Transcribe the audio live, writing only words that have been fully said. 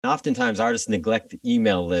Oftentimes artists neglect the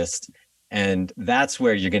email list, and that's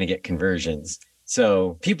where you're going to get conversions.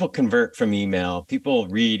 So people convert from email, people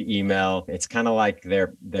read email. It's kind of like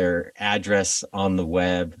their address on the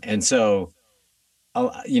web. And so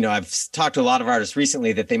I've talked to a lot of artists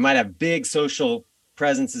recently that they might have big social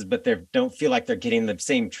presences, but they don't feel like they're getting the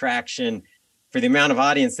same traction for the amount of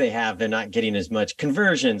audience they have. They're not getting as much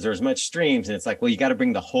conversions or as much streams. And it's like, well, you got to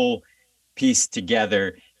bring the whole piece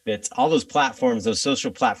together. That's all those platforms, those social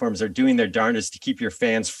platforms are doing their darndest to keep your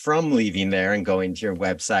fans from leaving there and going to your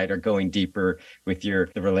website or going deeper with the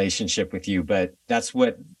relationship with you. But that's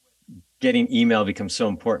what getting email becomes so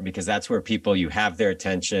important, because that's where you have their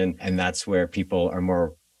attention, and that's where people are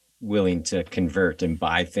more willing to convert and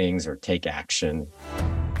buy things or take action.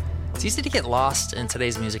 It's easy to get lost in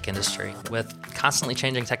today's music industry with constantly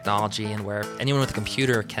changing technology and where anyone with a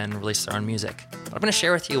computer can release their own music. But I'm going to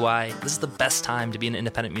share with you why this is the best time to be an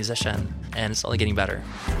independent musician, and it's only getting better.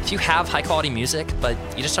 If you have high quality music, but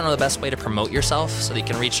you just don't know the best way to promote yourself so that you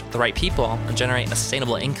can reach the right people and generate a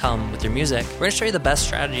sustainable income with your music, we're going to show you the best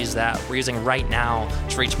strategies that we're using right now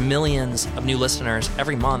to reach millions of new listeners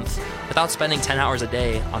every month without spending 10 hours a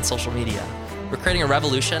day on social media. We're creating a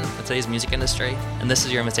revolution in today's music industry, and this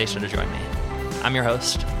is your invitation to join me. I'm your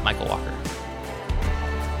host, Michael Walker.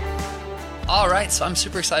 All right, so I'm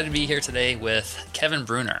super excited to be here today with Kevin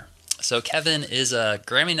Breuner. So Kevin is a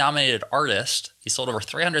Grammy-nominated artist. He sold over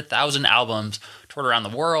 300,000 albums, toured around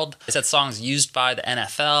the world. He's had songs used by the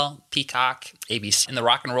NFL, Peacock, ABC, in the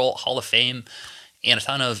Rock and Roll Hall of Fame, and a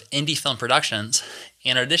ton of indie film productions.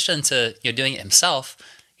 And in addition to doing it himself,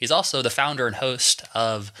 he's also the founder and host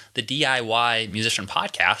of the DIY Musician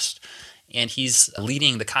Podcast, and he's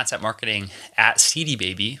leading the content marketing at CD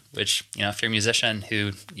Baby, which, if you're a musician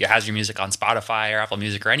who has your music on Spotify or Apple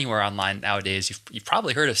Music or anywhere online nowadays, you've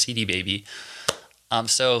probably heard of CD Baby.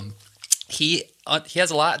 So he has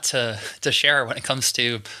a lot to share when it comes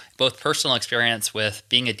to both personal experience with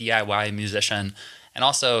being a DIY musician, and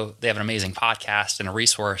also they have an amazing podcast and a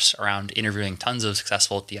resource around interviewing tons of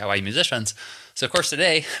successful DIY musicians. So, of course,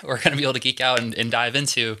 today we're going to be able to geek out and dive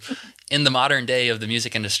into, in the modern day of the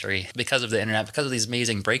music industry, because of the internet, because of these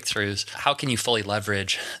amazing breakthroughs, how can you fully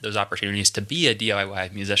leverage those opportunities to be a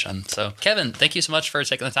DIY musician? So, Kevin, thank you so much for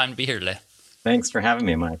taking the time to be here today. Thanks for having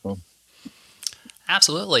me, Michael.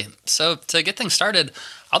 Absolutely. So to get things started,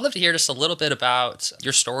 I'd love to hear just a little bit about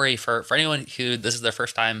your story for anyone who this is their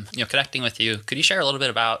first time connecting with you. Could you share a little bit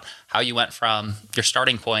about how you went from your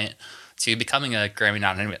starting point to becoming a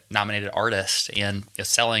Grammy-nominated artist and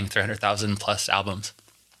selling 300,000 plus albums?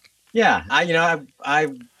 Yeah, I'm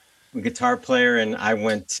a guitar player, and I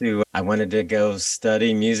wanted to go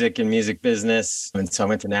study music and music business. And so I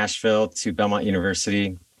went to Nashville to Belmont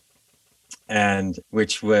University, and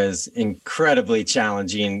which was incredibly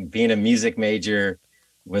challenging. Being a music major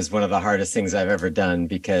was one of the hardest things I've ever done,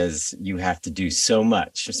 because you have to do so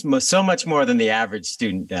much more than the average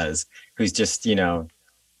student does, who's just,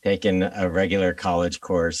 taken a regular college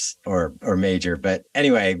course or major. But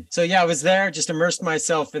anyway, so yeah, I was there, just immersed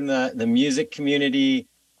myself in the music community.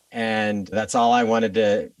 And that's all I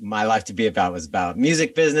wanted my life to be about, was about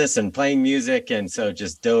music business and playing music. And so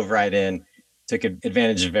just dove right in, took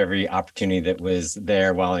advantage of every opportunity that was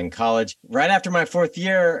there while in college. Right after my fourth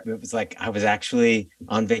year, it was like I was actually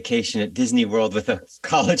on vacation at Disney World with a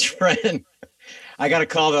college friend. I got a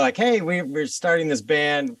call. They're like, hey, we're starting this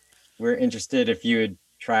band. We're interested if you would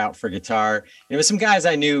try out for guitar. And it was some guys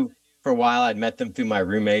I knew for a while. I'd met them through my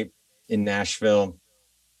roommate in Nashville.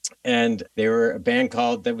 And they were a band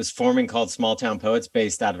that was forming called Small Town Poets,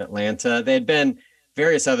 based out of Atlanta. They had been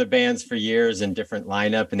various other bands for years in different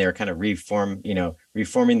lineup, and they were kind of reforming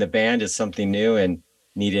the band as something new and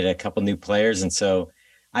needed a couple new players. And so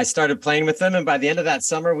I started playing with them. And by the end of that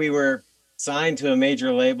summer, we were signed to a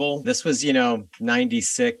major label. This was,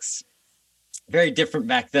 96. Very different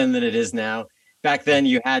back then than it is now. Back then,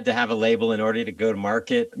 you had to have a label in order to go to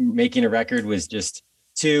market. Making a record was just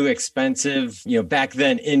too expensive. Back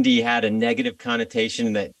then, indie had a negative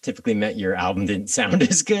connotation that typically meant your album didn't sound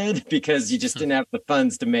as good, because you just didn't have the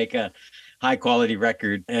funds to make a high quality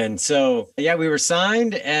record. And so, yeah, we were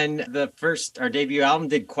signed, and our debut album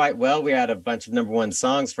did quite well. We had a bunch of number one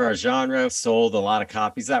songs for our genre, sold a lot of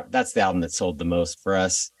copies. That's the album that sold the most for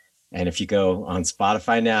us. And if you go on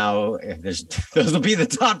Spotify now, those will be the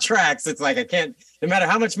top tracks. It's like, no matter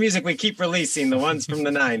how much music we keep releasing, the ones from the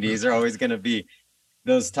 90s are always going to be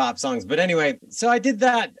those top songs. But anyway, so I did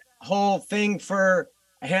that whole thing for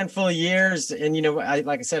a handful of years. And,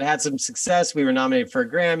 like I said, had some success. We were nominated for a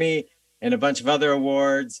Grammy and a bunch of other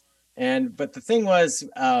awards. But the thing was,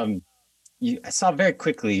 I saw very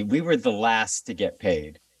quickly, we were the last to get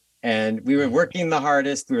paid. and we were working the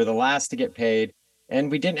hardest. We were the last to get paid,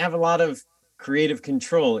 and we didn't have a lot of creative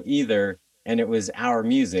control either. And it was our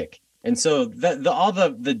music. And so all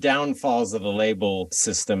the downfalls of the label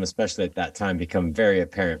system, especially at that time, become very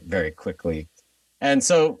apparent very quickly. And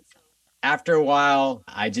so after a while,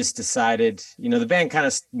 I just decided, the band kind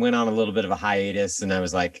of went on a little bit of a hiatus, and I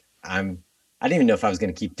was like, I didn't even know if I was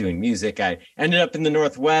going to keep doing music. I ended up in the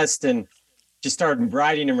Northwest and just started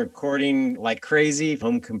writing and recording like crazy.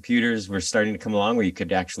 Home computers were starting to come along where you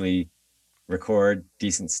could actually record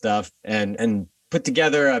decent stuff, and put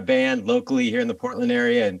together a band locally here in the Portland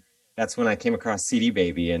area. And that's when I came across CD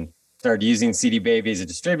Baby and started using CD Baby as a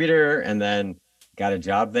distributor, and then got a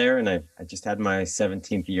job there. And I just had my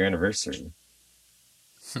 17th year anniversary.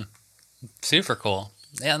 Super cool.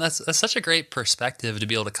 Yeah, and that's such a great perspective to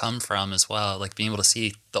be able to come from as well. Like being able to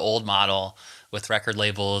see the old model with record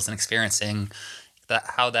labels and experiencing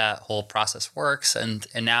how that whole process works, and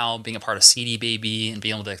now being a part of CD Baby and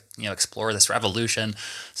being able to explore this revolution.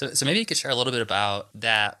 So maybe you could share a little bit about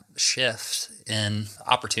that shift in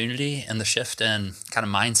opportunity and the shift in kind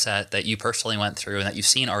of mindset that you personally went through and that you've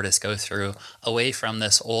seen artists go through, away from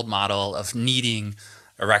this old model of needing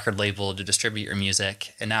a record label to distribute your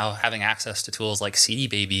music, and now having access to tools like CD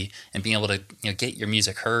Baby and being able to get your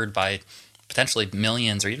music heard by potentially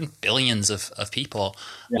millions or even billions of people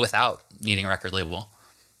without needing a record label.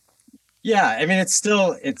 Yeah, I mean,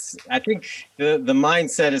 I think the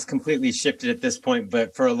mindset is completely shifted at this point,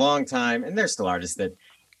 but for a long time, and there's still artists that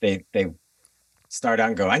they start out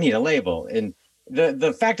and go, I need a label. And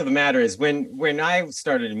the fact of the matter is, when I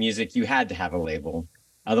started in music, you had to have a label.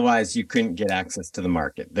 Otherwise, you couldn't get access to the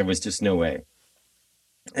market. There was just no way.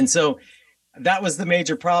 And so that was the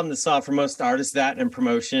major problem to solve for most artists, that and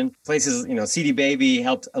promotion. Places, CD Baby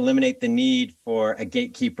helped eliminate the need for a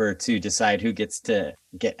gatekeeper to decide who gets to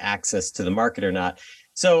get access to the market or not.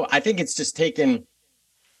 So I think it's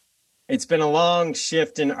been a long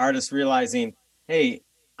shift in artists realizing, hey,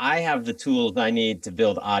 I have the tools I need to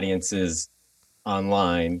build audiences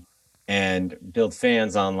online and build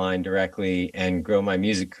fans online directly and grow my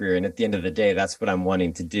music career. And at the end of the day, that's what I'm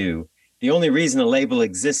wanting to do. The only reason a label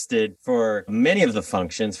existed for many of the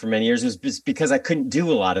functions for many years was just because I couldn't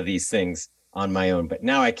do a lot of these things on my own, but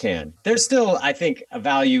now I can. There's still, I think, a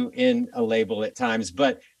value in a label at times,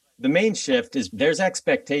 but the main shift is there's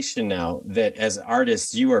expectation now that as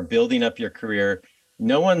artists, you are building up your career.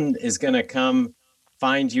 No one is going to come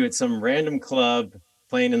find you at some random club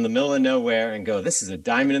playing in the middle of nowhere and go, this is a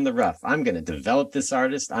diamond in the rough. I'm going to develop this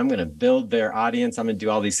artist. I'm going to build their audience. I'm going to do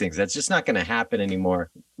all these things. That's just not going to happen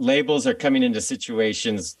anymore. Labels are coming into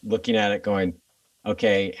situations, looking at it going,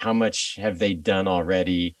 okay, how much have they done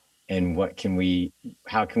already? And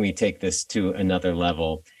how can we take this to another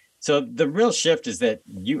level? So the real shift is that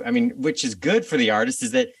which is good for the artist,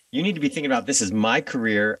 is that you need to be thinking about, this is my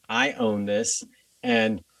career. I own this.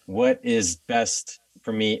 And what is best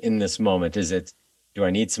for me in this moment? Do I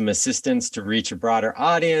need some assistance to reach a broader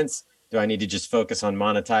audience? Do I need to just focus on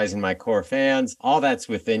monetizing my core fans? All that's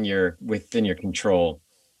within your control.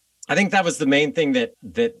 I think that was the main thing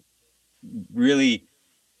that really,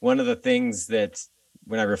 one of the things that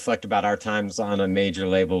when I reflect about our times on a major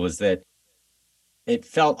label, was that it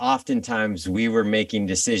felt oftentimes we were making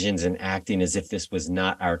decisions and acting as if this was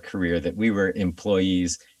not our career, that we were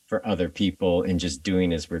employees for other people and just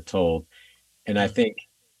doing as we're told. And I think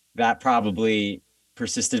that probably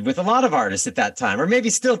persisted with a lot of artists at that time, or maybe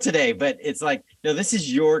still today, but it's like, no, this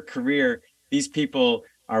is your career. These people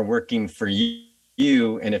are working for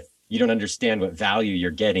you. And if you don't understand what value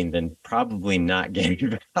you're getting, then probably not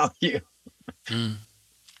getting value.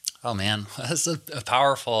 Oh man, that's a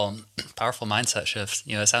powerful mindset shift.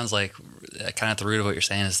 It sounds like kind of at the root of what you're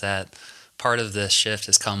saying is that part of this shift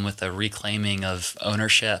has come with the reclaiming of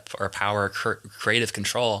ownership or power, creative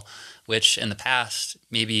control, which in the past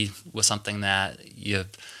maybe was something that you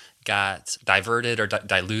got diverted or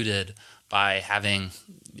diluted by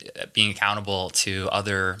being accountable to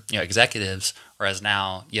other executives, whereas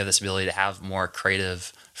now you have this ability to have more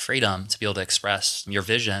creative freedom to be able to express your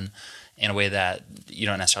vision in a way that you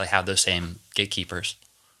don't necessarily have those same gatekeepers.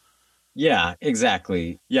 Yeah,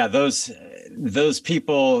 exactly. Yeah, those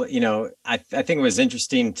people, I think it was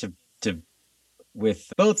interesting to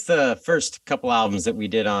with both the first couple albums that we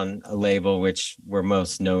did on a label, which we're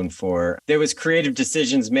most known for, there was creative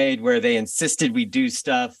decisions made where they insisted we do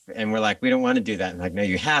stuff, and we're like, we don't want to do that. And like, no,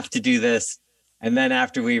 you have to do this. And then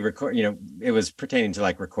after we record, it was pertaining to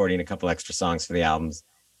like recording a couple extra songs for the albums.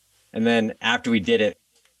 And then after we did it,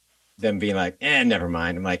 them being like, never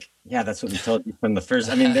mind. I'm like, yeah, that's what we told you from the first.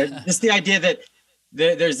 I mean, just the idea that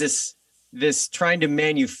there's this trying to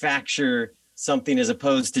manufacture something as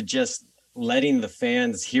opposed to just letting the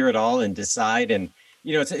fans hear it all and decide. And,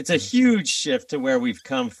 it's a huge shift to where we've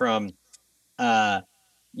come from, uh,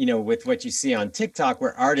 with what you see on TikTok,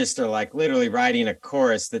 where artists are like literally writing a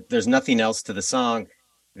chorus that there's nothing else to the song.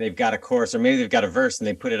 They've got a chorus, or maybe they've got a verse and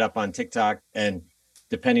they put it up on TikTok. And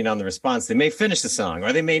depending on the response, they may finish the song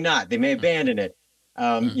or they may not. They may abandon it.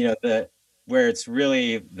 Where it's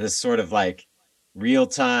really this sort of like real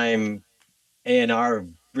time A&R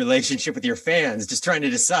relationship with your fans, just trying to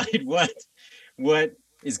decide what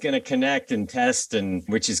is going to connect and test, and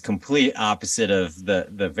which is complete opposite of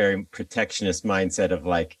the very protectionist mindset of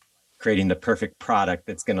like creating the perfect product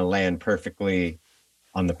that's going to land perfectly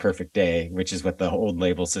on the perfect day, which is what the old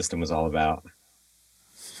label system was all about.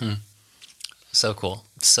 So cool.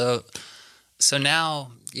 So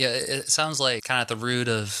now, yeah, it sounds like kind of at the root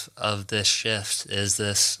of this shift is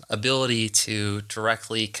this ability to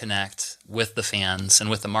directly connect with the fans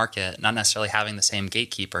and with the market, not necessarily having the same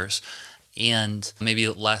gatekeepers, and maybe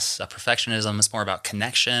less perfectionism. It's more about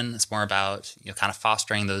connection. It's more about kind of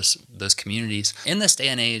fostering those communities. In this day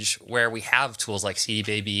and age where we have tools like CD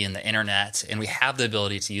Baby and the internet, and we have the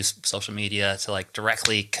ability to use social media to like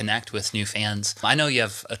directly connect with new fans. I know you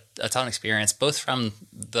have a ton of experience, both from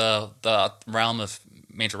the realm of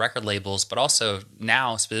major record labels, but also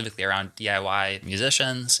now specifically around DIY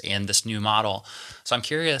musicians and this new model. So I'm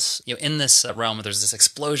curious, in this realm where there's this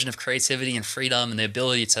explosion of creativity and freedom and the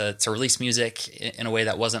ability to release music in a way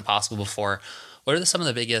that wasn't possible before, what are some of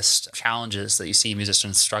the biggest challenges that you see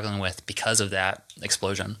musicians struggling with because of that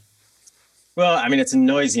explosion? Well, I mean, it's a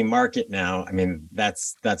noisy market now. I mean,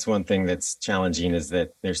 that's one thing that's challenging, is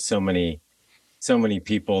that there's so many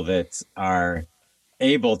people that are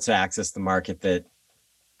able to access the market that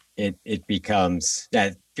it becomes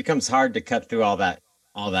hard to cut through all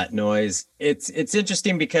that noise. It's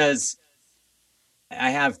interesting because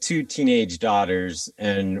I have two teenage daughters,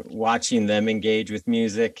 and watching them engage with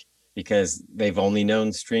music, because they've only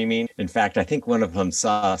known streaming. In fact, I think one of them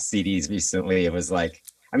saw CDs recently. It was like,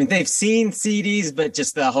 I mean, they've seen CDs, but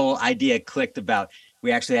just the whole idea clicked about,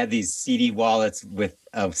 we actually had these CD wallets with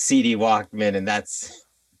a CD Walkman, and that's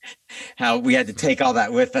how we had to take all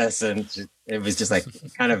that with us. And it was just like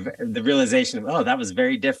kind of the realization of, oh, that was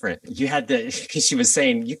very different. You had to, because she was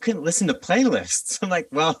saying you couldn't listen to playlists. I'm like,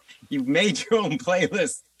 well, you made your own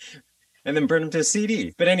playlist and then burn them to a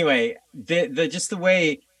CD. But anyway, just the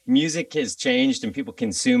way music has changed and people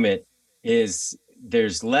consume it is,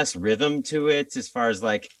 there's less rhythm to it, as far as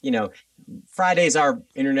like, Friday's our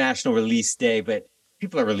international release day, but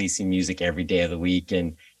people are releasing music every day of the week,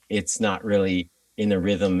 and it's not really in the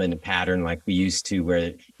rhythm and the pattern like we used to,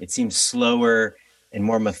 where it seems slower and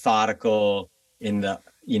more methodical in the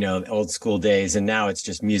old school days. And now it's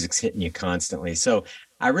just music's hitting you constantly. So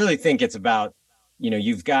I really think it's about,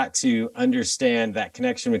 you've got to understand that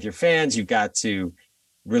connection with your fans. You've got to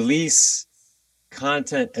release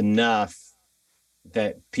content enough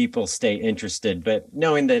that people stay interested, but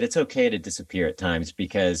knowing that it's okay to disappear at times,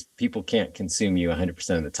 because people can't consume you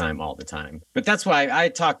 100% of the time all the time. But that's why I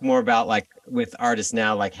talk more about, like with artists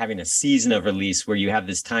now, like having a season of release where you have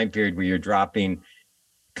this time period where you're dropping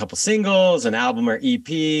a couple singles, an album or EP,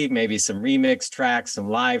 maybe some remix tracks, some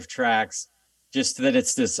live tracks, just that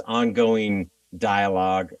it's this ongoing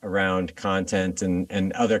dialogue around content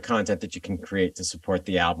and other content that you can create to support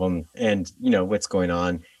the album and, what's going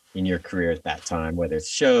on in your career at that time, whether it's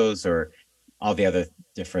shows or all the other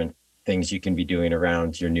different things you can be doing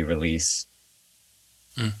around your new release.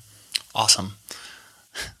 Awesome.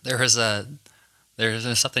 There's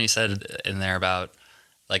something you said in there about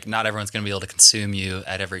like, not everyone's going to be able to consume you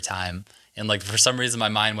at every time. And like, for some reason, my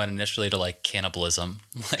mind went initially to like cannibalism,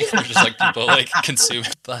 like just like people like consume.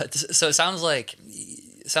 But so it sounds like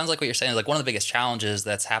what you're saying is like one of the biggest challenges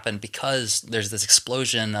that's happened because there's this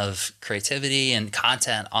explosion of creativity and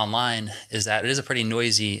content online is that it is a pretty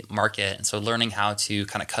noisy market. And so learning how to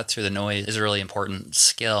kind of cut through the noise is a really important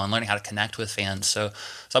skill, and learning how to connect with fans. So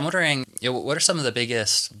I'm wondering, what are some of the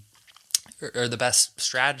biggest or the best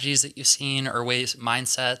strategies that you've seen, or ways,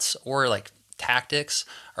 mindsets, or like tactics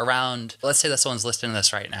around, let's say that someone's listening to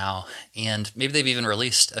this right now and maybe they've even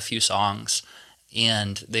released a few songs,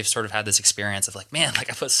 and they've sort of had this experience of like, man, like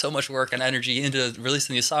I put so much work and energy into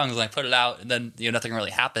releasing these songs, and I put it out, and then nothing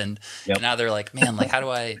really happened. Yep. And now they're like, man, like how do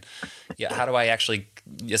I actually,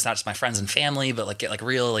 it's not just my friends and family, but like get like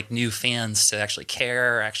real like new fans to actually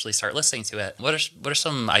care, actually start listening to it. What are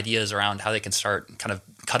some ideas around how they can start kind of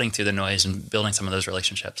cutting through the noise and building some of those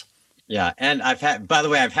relationships? Yeah, and I've had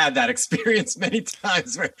that experience many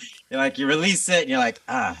times where you release it and you're like,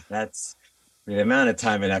 that's the amount of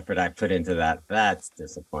time and effort I put into that. That's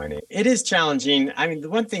disappointing. It is challenging. I mean, the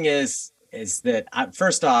one thing is, is that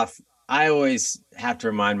first off, I always have to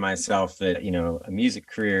remind myself that, a music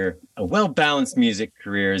career, a well-balanced music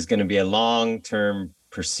career is going to be a long-term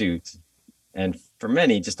pursuit. And for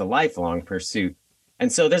many, just a lifelong pursuit.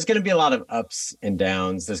 And so there's going to be a lot of ups and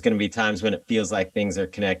downs. There's going to be times when it feels like things are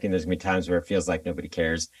connecting. There's going to be times where it feels like nobody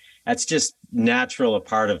cares. That's just natural, a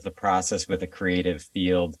part of the process with a creative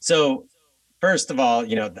field. So first of all,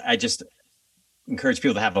 I just encourage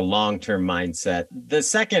people to have a long-term mindset. The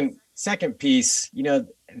second piece,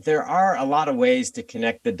 there are a lot of ways to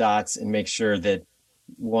connect the dots and make sure that,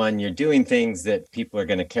 one, you're doing things that people are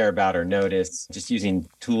going to care about or notice. Just using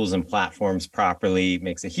tools and platforms properly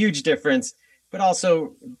makes a huge difference, but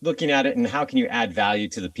also looking at it and how can you add value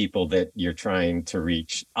to the people that you're trying to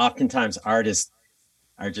reach. Oftentimes artists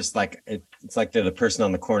are just like, it's like they're the person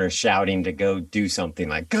on the corner shouting to go do something,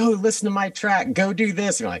 like, go listen to my track, go do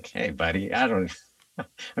this. And you're like, hey buddy,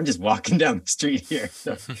 I'm just walking down the street here.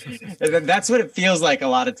 So that's what it feels like a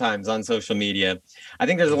lot of times on social media. I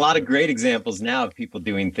think there's a lot of great examples now of people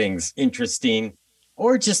doing things interesting,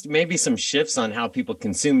 or just maybe some shifts on how people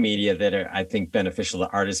consume media that are, I think, beneficial to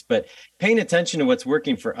artists. But paying attention to what's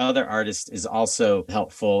working for other artists is also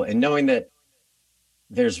helpful. And knowing that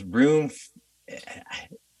there's room.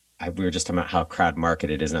 We were just talking about how crowd market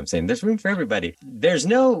it is, and I'm saying there's room for everybody. There's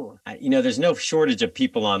no shortage of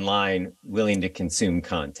people online willing to consume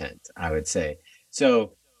content, I would say.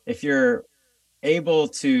 So if you're able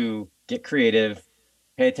to get creative,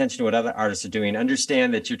 pay attention to what other artists are doing,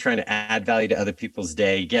 understand that you're trying to add value to other people's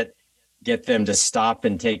day, get them to stop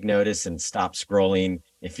and take notice and stop scrolling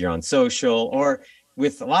if you're on social. Or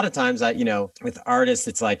with a lot of times, with artists,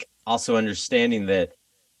 it's like also understanding that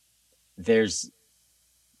there's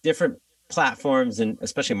different platforms and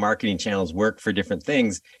especially marketing channels work for different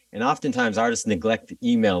things. And oftentimes artists neglect the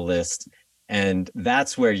email list, and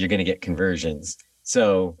that's where you're going to get conversions.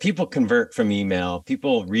 So people convert from email,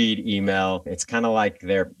 people read email. It's kind of like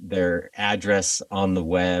their address on the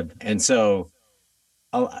web. And so,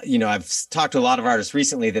 I've talked to a lot of artists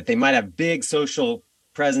recently that they might have big social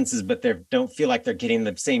presences, but they don't feel like they're getting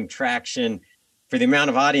the same traction. For the amount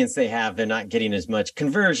of audience they have, they're not getting as much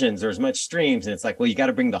conversions or as much streams. And it's like, well, you got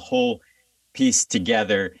to bring the whole piece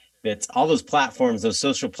together. That's all those platforms, those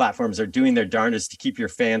social platforms are doing their darndest to keep your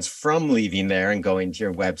fans from leaving there and going to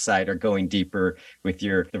your website or going deeper with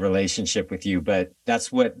the relationship with you. But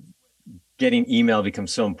that's what getting email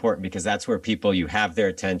becomes so important, because that's where you have their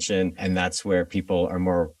attention, and that's where people are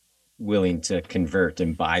more willing to convert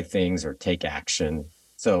and buy things or take action.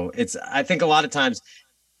 So I think a lot of times,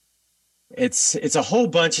 it's a whole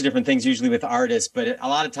bunch of different things usually with artists, but a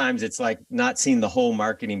lot of times it's like not seeing the whole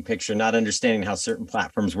marketing picture, not understanding how certain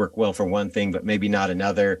platforms work well for one thing, but maybe not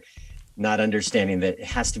another, not understanding that it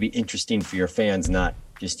has to be interesting for your fans, not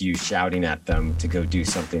just you shouting at them to go do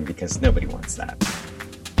something, because nobody wants that.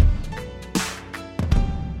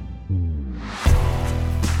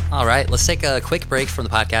 All right, let's take a quick break from the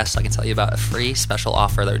podcast so I can tell you about a free special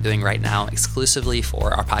offer that we're doing right now exclusively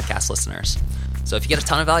for our podcast listeners. So if you get a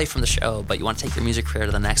ton of value from the show, but you want to take your music career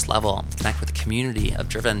to the next level, connect with a community of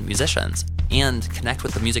driven musicians, and connect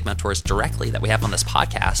with the music mentors directly that we have on this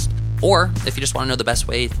podcast, or if you just want to know the best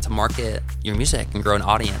way to market your music and grow an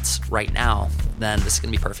audience right now, then this is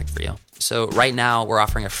going to be perfect for you. So right now, we're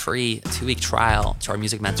offering a free 2-week trial to our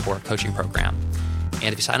Music Mentor coaching program.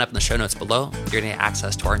 And if you sign up in the show notes below, you're going to get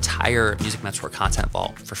access to our entire Music Mentor content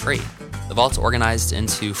vault for free. The vault's organized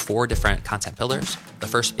into 4 different content pillars. The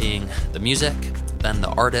first being the music, then the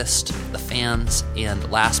artist, the fans,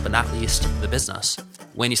 and last but not least, the business.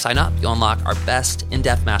 When you sign up, you'll unlock our best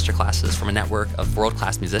in-depth masterclasses from a network of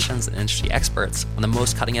world-class musicians and industry experts on the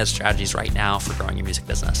most cutting-edge strategies right now for growing your music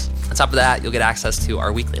business. On top of that, you'll get access to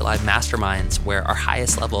our weekly live masterminds where our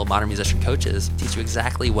highest-level modern musician coaches teach you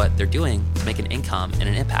exactly what they're doing to make an income and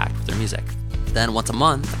an impact with their music. Then once a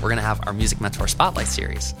month, we're going to have our Music Mentor Spotlight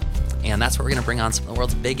series. And that's where we're going to bring on some of the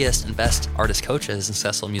world's biggest and best artist coaches and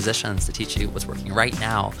successful musicians to teach you what's working right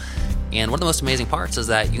now. And one of the most amazing parts is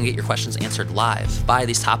that you can get your questions answered live by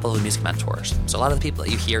these top-level music mentors. So a lot of the people that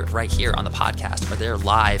you hear right here on the podcast are there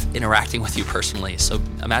live interacting with you personally. So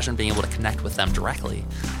imagine being able to connect with them directly.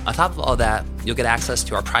 On top of all that, you'll get access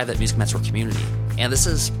to our private Music Mentor community. And this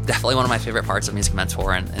is definitely one of my favorite parts of Music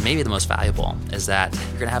Mentor, and maybe the most valuable, is that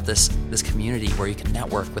you're going to have this community where you can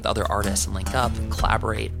network with other artists and link up,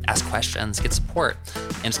 collaborate, ask questions, get support,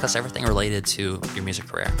 and discuss everything related to your music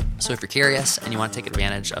career. So if you're curious and you want to take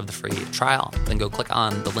advantage of the free trial, then go click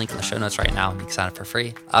on the link in the show notes right now and you can sign up for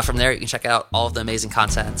free. From there, you can check out all of the amazing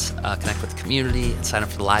content, connect with the community, and sign up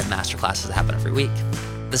for the live masterclasses that happen every week.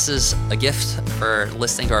 This is a gift for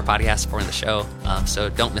listening to our podcast, supporting the show. So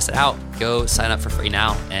don't miss it out. Go sign up for free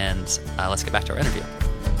now, and let's get back to our interview.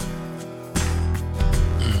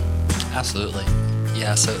 Absolutely.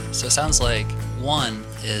 Yeah, so it sounds like one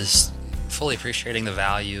is fully appreciating the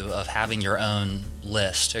value of having your own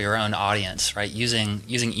list or your own audience, right? Using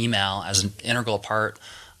email as an integral part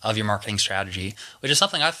of your marketing strategy, which is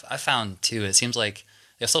something I've found too. It seems like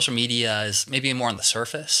social media is maybe more on the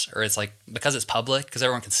surface, or it's like because it's public, because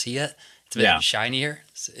everyone can see it, it's a bit shinier.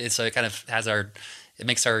 So it kind of has it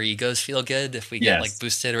makes our egos feel good if we get like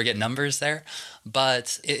boosted or get numbers there.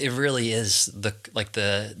 But it really is the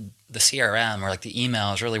CRM or like the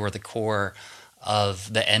email is really where the core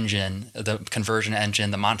of the engine, the conversion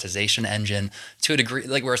engine, the monetization engine, to a degree,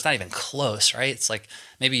 like where it's not even close, right? It's like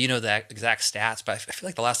maybe you know the exact stats, but I feel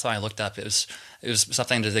like the last time I looked up, it was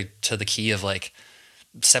something to the key of like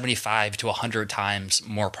 75 to 100 times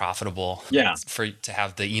more profitable to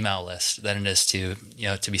have the email list than it is to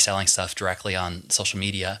be selling stuff directly on social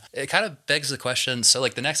media. It kind of begs the question. So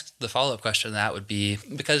like the follow-up question to that would be,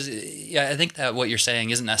 because I think that what you're saying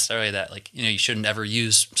isn't necessarily that like, you shouldn't ever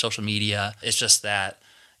use social media. It's just that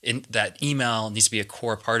that email needs to be a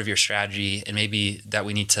core part of your strategy, and maybe that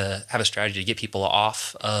we need to have a strategy to get people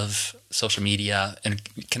off of social media and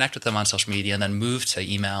connect with them on social media and then move to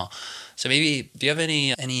email. So maybe, do you have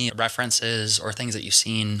any references or things that you've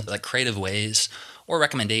seen, like creative ways or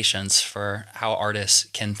recommendations for how artists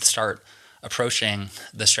can start approaching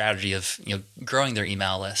the strategy of growing their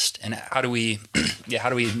email list, and how do we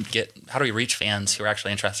reach fans who are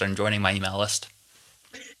actually interested in joining my email list?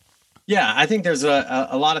 Yeah, I think there's a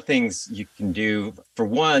lot of things you can do. For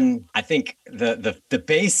one, I think the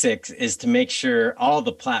basics is to make sure all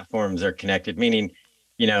the platforms are connected, meaning,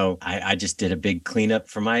 I just did a big cleanup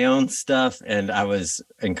for my own stuff, and I was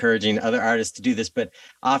encouraging other artists to do this. But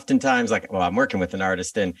oftentimes, I'm working with an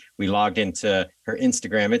artist and we logged into her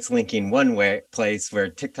Instagram. It's linking one place where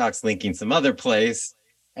TikTok's linking some other place,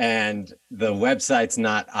 and the website's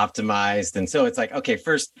not optimized. And so it's like, okay,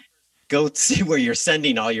 first, go see where you're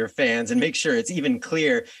sending all your fans and make sure it's even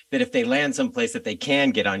clear that if they land someplace that they can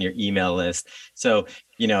get on your email list. So,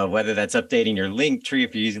 whether that's updating your link tree,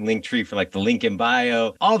 if you're using link tree for like the link in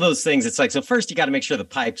bio, all those things. It's like, so first you got to make sure the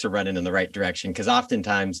pipes are running in the right direction, because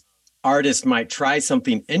oftentimes artists might try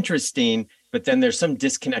something interesting, but then there's some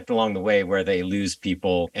disconnect along the way where they lose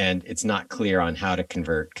people and it's not clear on how to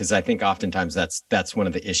convert. Because I think oftentimes that's one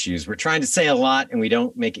of the issues. We're trying to say a lot and we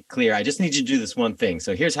don't make it clear. I just need you to do this one thing.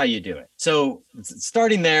 So here's how you do it. So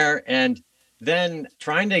starting there, and then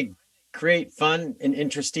trying to create fun and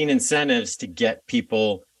interesting incentives to get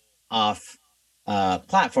people off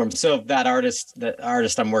platforms. So the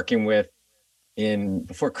artist I'm working with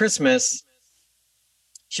before Christmas,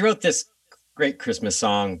 she wrote this great Christmas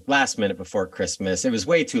song last minute before Christmas. It was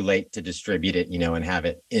way too late to distribute it, and have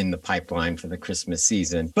it in the pipeline for the Christmas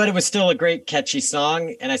season. But it was still a great, catchy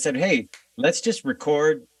song. And I said, hey, let's just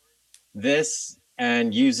record this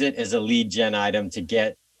and use it as a lead gen item to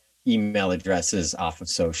get email addresses off of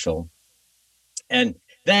social. And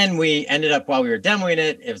then we ended up, while we were demoing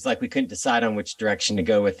it, it was like we couldn't decide on which direction to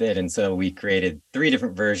go with it. And so we created 3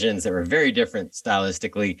 different versions that were very different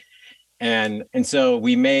stylistically. And so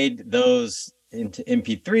we made those into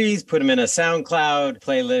MP3s, put them in a SoundCloud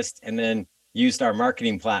playlist, and then used our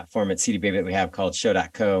marketing platform at CD Baby that we have called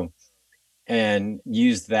Show.co, and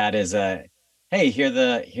used that as a, hey, hear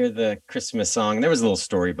the Christmas song. There was a little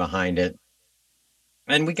story behind it.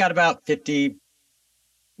 And we got about 50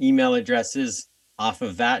 email addresses off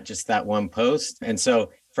of that, just that one post. And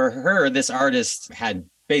so for her, this artist had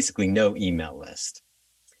basically no email list.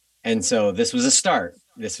 And so this was a start.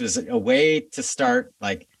 This was a way to start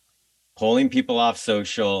like pulling people off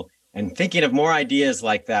social and thinking of more ideas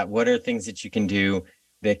like that. What are things that you can do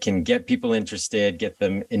that can get people interested, get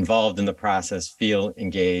them involved in the process, feel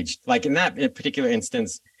engaged? Like in that particular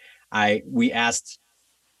instance, we asked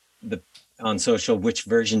on social, which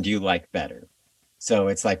version do you like better? So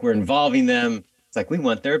it's like we're involving them. It's like we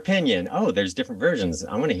want their opinion. Oh, there's different versions.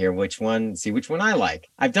 I want to hear see which one I like.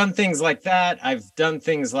 I've done things like that. I've done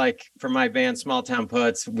things like for my band, Small Town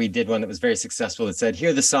Poets, we did one that was very successful that said,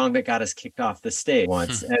 hear the song that got us kicked off the stage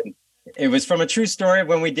once. And it was from a true story of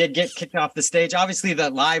when we did get kicked off the stage. Obviously, the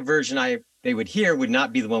live version they would hear would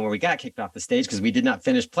not be the one where we got kicked off the stage because we did not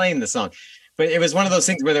finish playing the song. But it was one of those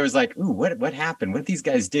things where there was like, ooh, what happened? What did these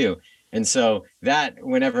guys do? And so that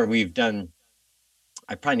whenever we've done,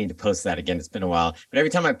 I probably need to post that again. It's been a while, but every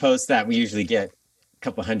time I post that, we usually get a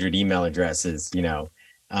couple hundred email addresses,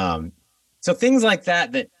 So things like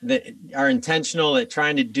that are intentional at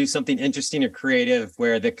trying to do something interesting or creative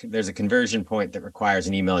where there's a conversion point that requires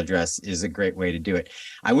an email address is a great way to do it.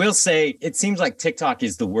 I will say it seems like TikTok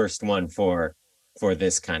is the worst one for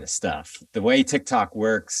this kind of stuff. The way TikTok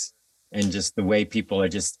works and just the way people are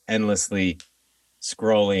just endlessly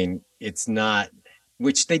scrolling, it's not,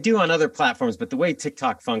 which they do on other platforms, but the way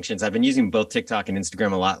TikTok functions, I've been using both TikTok and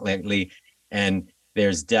Instagram a lot lately, and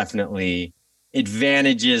there's definitely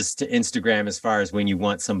advantages to Instagram as far as when you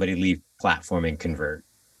want somebody to leave platform and convert.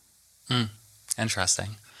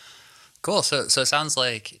 Interesting. Cool. So it sounds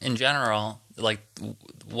like in general, like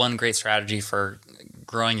one great strategy for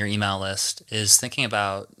growing your email list is thinking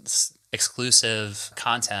about exclusive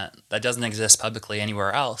content that doesn't exist publicly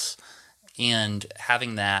anywhere else and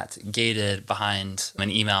having that gated behind an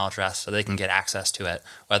email address so they can get access to it,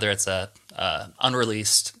 whether it's a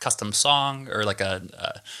unreleased custom song or like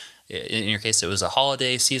in your case, it was a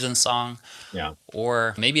holiday season song. Yeah.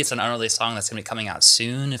 Or maybe it's an unreleased song that's going to be coming out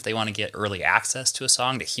soon if they want to get early access to a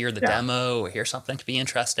song to hear the demo or hear something to be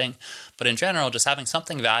interesting. But in general, just having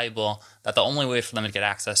something valuable that the only way for them to get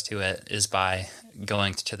access to it is by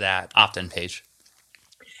going to that opt-in page.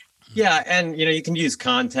 Yeah, and you can use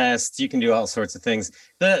contests, you can do all sorts of things.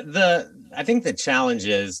 I think the challenge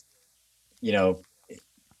is,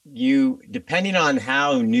 you depending on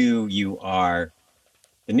how new you are,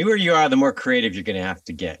 the newer you are, the more creative you're going to have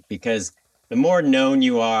to get, because the more known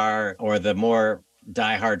you are or the more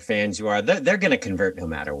diehard fans you are, they're going to convert no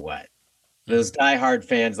matter what. Those diehard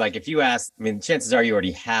fans, like if you ask, chances are you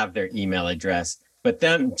already have their email address, but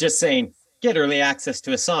them just saying, get early access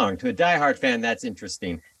to a song, to a diehard fan, that's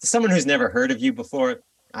interesting. To someone who's never heard of you before,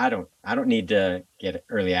 I don't need to get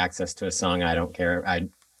early access to a song. I don't care.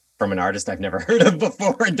 From an artist I've never heard of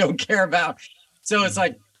before and don't care about. So it's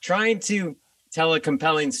like trying to tell a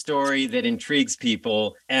compelling story that intrigues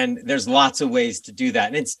people. And there's lots of ways to do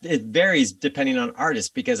that. And it varies depending on artists,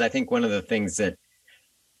 because I think one of the things that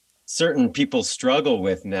certain people struggle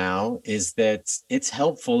with now is that it's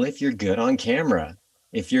helpful if you're good on camera,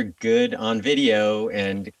 if you're good on video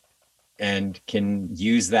and can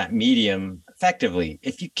use that medium effectively.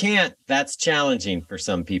 If you can't, that's challenging for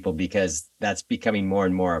some people because that's becoming more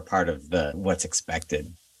and more a part of what's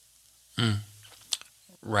expected.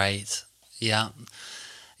 Right. Yeah.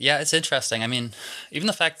 Yeah, it's interesting. I mean, even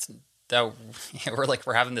the fact that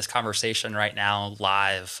we're having this conversation right now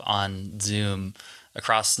live on Zoom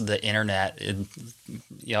across the internet in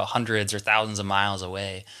hundreds or thousands of miles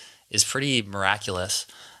away is pretty miraculous.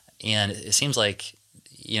 And it seems like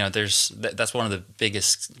that's one of the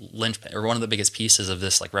biggest one of the biggest pieces of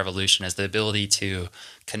this like revolution is the ability to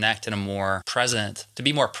connect in to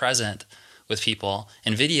be more present with people.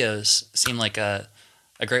 And videos seem like a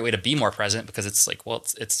great way to be more present because it's like, well,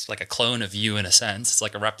 it's like a clone of you in a sense. It's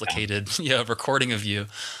like a replicated recording of you.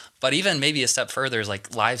 But even maybe a step further is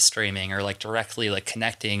like live streaming or like directly like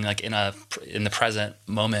connecting like in the present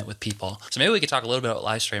moment with people. So maybe we could talk a little bit about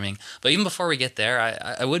live streaming. But even before we get there,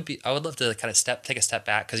 I would love to kind of take a step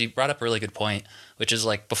back because you brought up a really good point, which is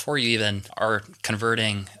like before you even are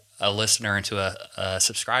converting a listener into a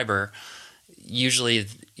subscriber, usually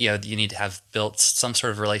you need to have built some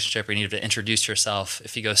sort of relationship or you need to introduce yourself.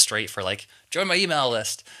 If you go straight for like join my email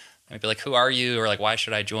list, I'd be like, who are you? Or like, why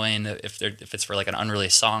should I join if it's for like an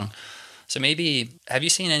unreleased song? So maybe, have you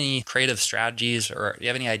seen any creative strategies or do you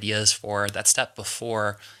have any ideas for that step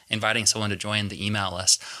before inviting someone to join the email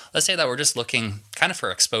list? Let's say that we're just looking kind of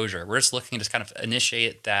for exposure. We're just looking to kind of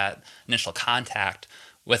initiate that initial contact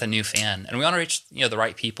with a new fan. And we want to reach, the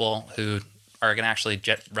right people who are going to actually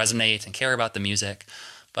resonate and care about the music.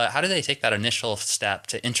 But how do they take that initial step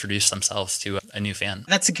to introduce themselves to a new fan?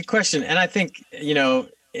 That's a good question. And I think,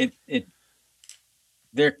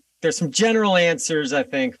 there's some general answers, I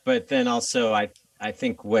think, but then also I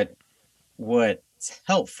think what's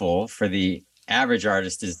helpful for the average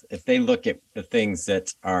artist is if they look at the things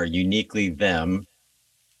that are uniquely them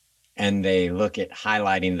and they look at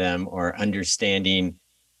highlighting them or understanding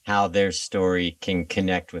how their story can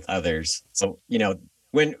connect with others. So,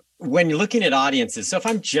 when you're looking at audiences, so if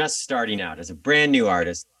I'm just starting out as a brand new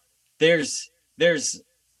artist, there's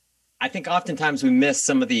I think oftentimes we miss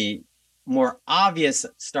some of the more obvious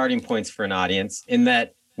starting points for an audience in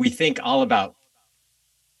that we think all about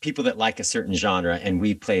people that like a certain genre and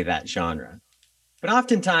we play that genre. But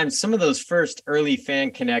oftentimes some of those first early fan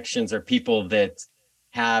connections are people that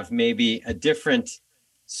have maybe a different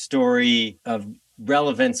story of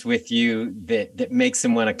relevance with you that makes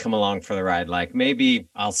them want to come along for the ride. Like maybe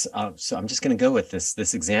so I'm just going to go with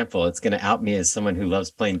this example. It's going to out me as someone who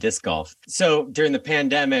loves playing disc golf. So during the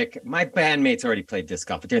pandemic, my bandmates already played disc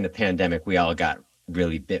golf, but during the pandemic, we all got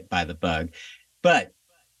really bit by the bug. But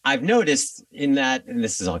I've noticed in that, and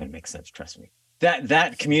this is all going to make sense, trust me,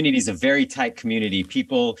 that community is a very tight community.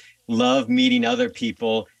 People love meeting other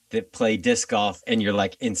people that play disc golf, and you're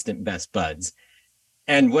like instant best buds.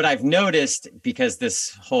 And what I've noticed, because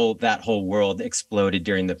that whole world exploded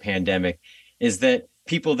during the pandemic, is that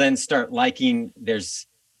people then start liking, there's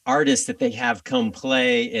artists that they have come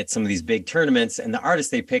play at some of these big tournaments, and the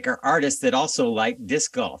artists they pick are artists that also like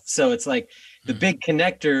disc golf. So it's like the big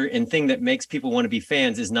connector and thing that makes people want to be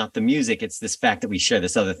fans is not the music, it's this fact that we share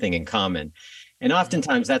this other thing in common. And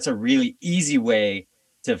oftentimes that's a really easy way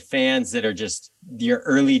to fans that are just your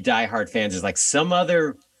early diehard fans, is like some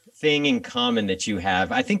other thing in common that you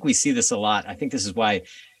have. I think we see this a lot. I think this is why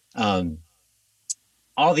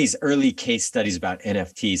all these early case studies about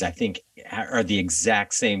NFTs, I think, are the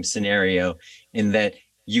exact same scenario, in that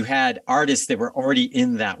you had artists that were already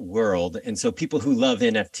in that world. And so people who love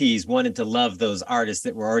NFTs wanted to love those artists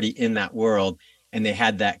that were already in that world, and they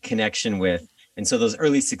had that connection with. And so those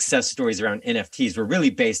early success stories around NFTs were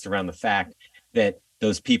really based around the fact that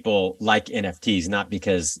those people like NFTs, not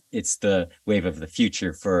because it's the wave of the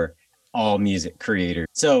future for all music creators.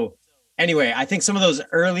 So anyway, I think some of those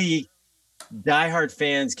early diehard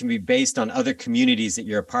fans can be based on other communities that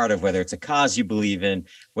you're a part of, whether it's a cause you believe in,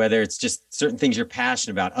 whether it's just certain things you're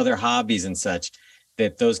passionate about, other hobbies and such,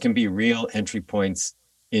 that those can be real entry points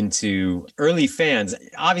into early fans.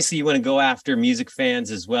 Obviously, you want to go after music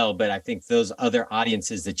fans as well, but I think those other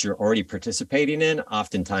audiences that you're already participating in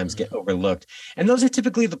oftentimes get overlooked. And those are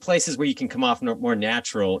typically the places where you can come off more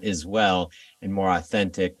natural as well, and more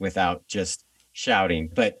authentic without just shouting.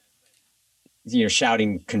 But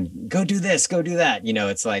shouting can go do this, go do that.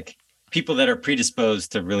 It's like people that are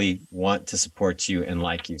predisposed to really want to support you and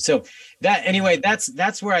like you. So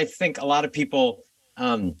that's where I think a lot of people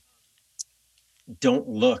don't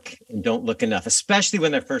look enough, especially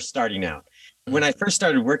when they're first starting out. When I first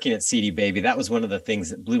started working at CD Baby, that was one of the things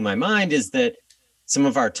that blew my mind, is that some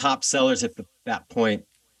of our top sellers at that point,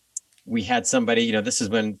 we had somebody, this is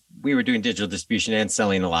when we were doing digital distribution and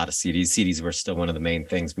selling a lot of CDs. CDs were still one of the main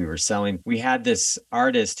things we were selling. We had this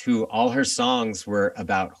artist who all her songs were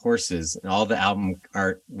about horses, and all the album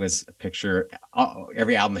art was a picture.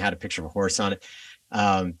 Every album had a picture of a horse on it.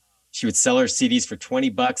 She would sell her CDs for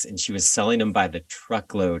 $20, and she was selling them by the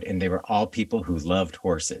truckload, and they were all people who loved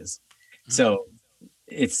horses. So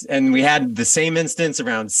and we had the same instance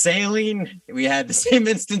around sailing. We had the same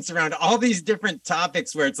instance around all these different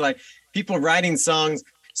topics where it's like people writing songs,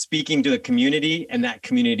 speaking to a community, and that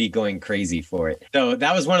community going crazy for it. So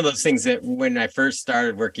that was one of those things that when I first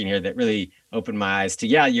started working here, that really opened my eyes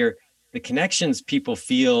to, the connections people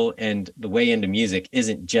feel and the way into music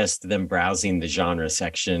isn't just them browsing the genre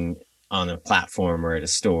section on a platform or at a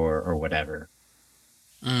store or whatever.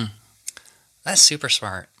 That's super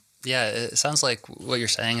smart. Yeah, it sounds like what you're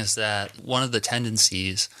saying is that one of the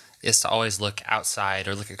tendencies is to always look outside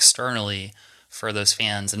or look externally for those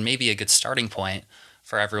fans. And maybe a good starting point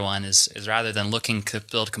for everyone is rather than looking to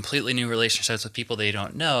build completely new relationships with people they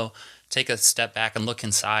don't know, take a step back and look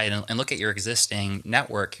inside and look at your existing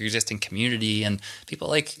network, your existing community, and people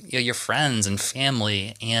like your friends and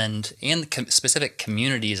family and specific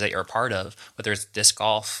communities that you're a part of, whether it's disc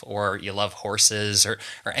golf or you love horses or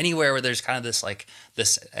anywhere where there's kind of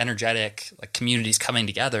this energetic communities coming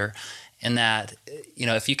together. And that,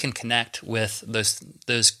 if you can connect with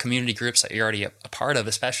those community groups that you're already a part of,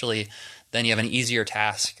 especially, then you have an easier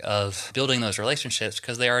task of building those relationships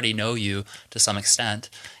because they already know you to some extent.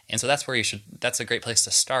 And so that's where that's a great place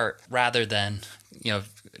to start, rather than,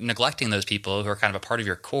 neglecting those people who are kind of a part of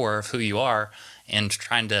your core of who you are and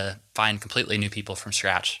trying to find completely new people from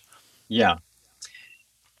scratch. Yeah.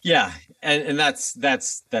 Yeah. And that's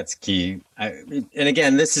key. And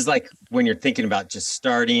again, this is like when you're thinking about just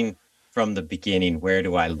starting from the beginning, where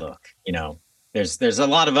do I look? There's a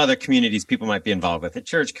lot of other communities people might be involved with, a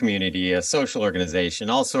church community, a social organization,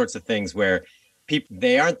 all sorts of things where people,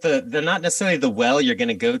 they're not necessarily the well you're going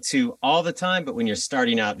to go to all the time, but when you're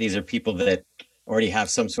starting out, these are people that already have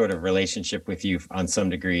some sort of relationship with you on some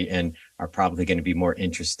degree and are probably going to be more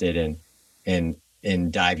interested in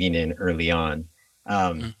diving in early on.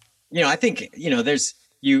 I think, there's,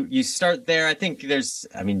 you start there. I think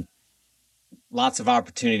lots of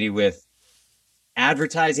opportunity with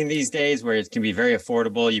advertising these days where it can be very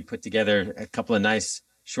affordable. You put together a couple of nice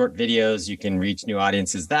short videos, you can reach new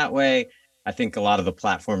audiences that way. I think a lot of the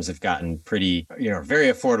platforms have gotten pretty, very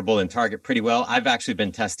affordable and target pretty well. I've actually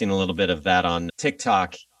been testing a little bit of that on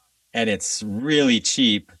TikTok, and it's really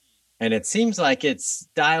cheap. And it seems like it's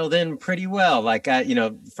dialed in pretty well. Like,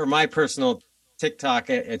 for my personal TikTok,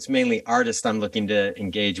 it's mainly artists I'm looking to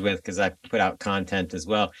engage with because I put out content as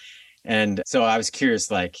well. And so I was curious,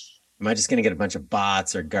 like, am I just going to get a bunch of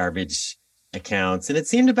bots or garbage accounts? And it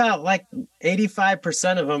seemed about like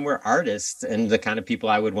 85% of them were artists and the kind of people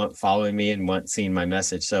I would want following me and want seeing my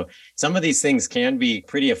message. So some of these things can be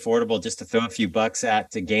pretty affordable just to throw a few bucks at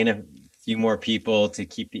to gain a few more people to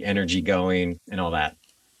keep the energy going and all that.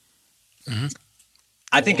 Mm-hmm.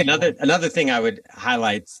 I think another thing I would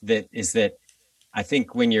highlight that is that I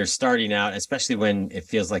think when you're starting out, especially when it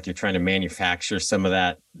feels like you're trying to manufacture some of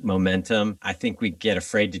that momentum, I think we get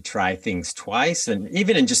afraid to try things twice. And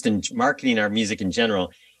even in marketing our music in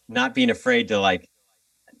general, not being afraid to like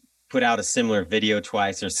put out a similar video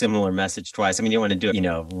twice or similar message twice. I mean, you don't want to do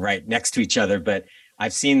it, right next to each other, but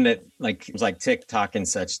I've seen that like TikTok and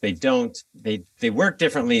such, they work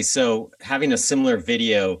differently. So having a similar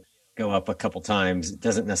video go up a couple times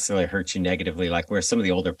doesn't necessarily hurt you negatively, like where some of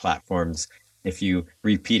the older platforms, if you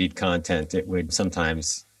repeated content, it would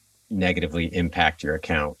sometimes negatively impact your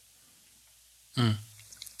account.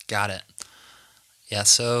 Got it. Yeah.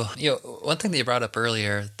 So, one thing that you brought up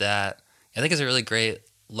earlier that I think is a really great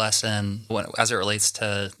lesson as it relates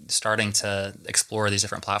to starting to explore these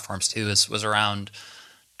different platforms too, was around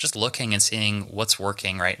just looking and seeing what's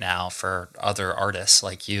working right now for other artists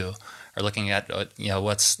like you, or looking at,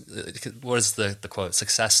 what is the quote,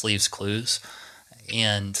 success leaves clues.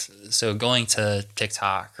 And so going to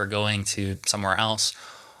TikTok or going to somewhere else,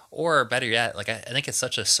 or better yet, like I think it's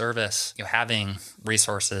such a service, having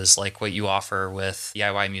resources like what you offer with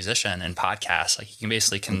DIY Musician and podcasts. Like you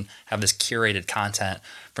basically can have this curated content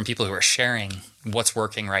from people who are sharing what's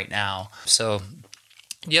working right now. So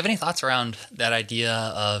do you have any thoughts around that idea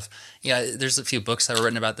of, there's a few books that were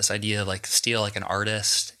written about this idea of like steal like an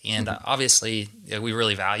artist. And obviously we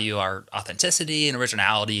really value our authenticity and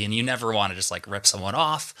originality, and you never want to just like rip someone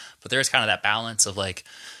off. But there's kind of that balance of like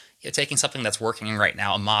taking something that's working right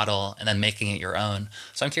now, a model, and then making it your own.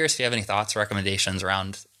 So I'm curious if you have any thoughts or recommendations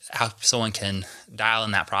around how someone can dial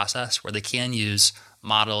in that process where they can use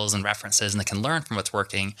models and references and they can learn from what's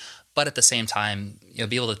working, but at the same time,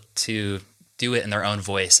 be able to do it in their own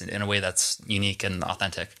voice in a way that's unique and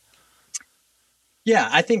authentic. Yeah,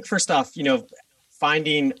 I think first off,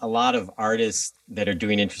 finding a lot of artists that are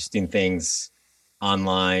doing interesting things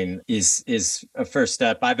online is a first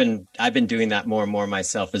step. I've been doing that more and more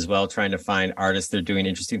myself as well, trying to find artists that are doing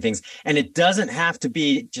interesting things. And it doesn't have to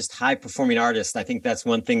be just high performing artists. I think that's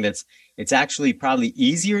one thing it's actually probably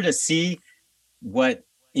easier to see what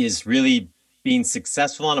is really being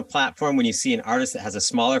successful on a platform when you see an artist that has a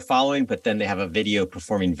smaller following, but then they have a video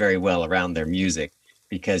performing very well around their music,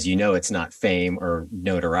 because it's not fame or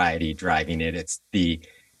notoriety driving it. It's the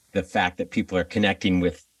fact that people are connecting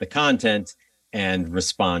with the content and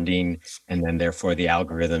responding, and then therefore the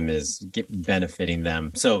algorithm is benefiting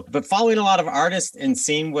them. So, but following a lot of artists and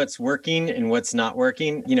seeing what's working and what's not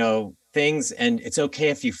working, things, and it's okay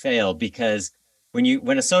if you fail, because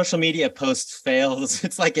when a social media post fails,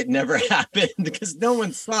 it's like it never happened because no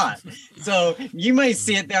one saw it. So you might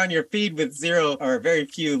see it there on your feed with 0 or very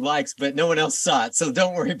few likes, but no one else saw it. So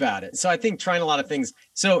don't worry about it. So I think trying a lot of things.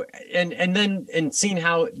 So, and then seeing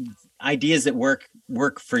how ideas that work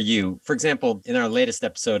for you. For example, in our latest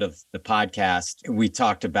episode of the podcast, we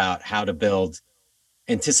talked about how to build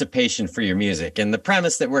anticipation for your music. And the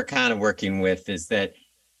premise that we're kind of working with is that,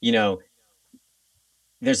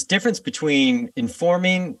 there's difference between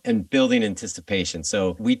informing and building anticipation.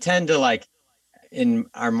 So we tend to in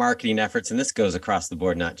our marketing efforts, and this goes across the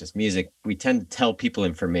board, not just music, we tend to tell people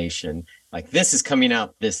information like this is coming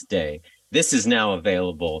out this day. This is now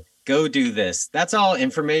available. Go do this. That's all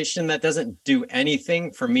information that doesn't do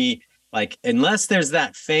anything for me. Like, unless there's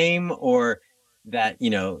that fame or that,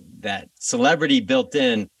 that celebrity built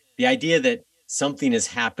in, the idea that something is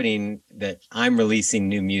happening, that I'm releasing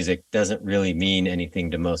new music, doesn't really mean anything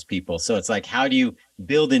to most people. So it's like, how do you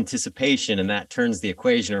build anticipation? And that turns the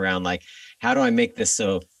equation around, like, how do I make this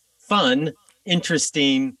so fun,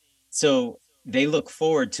 interesting, so they look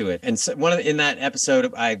forward to it? And so in that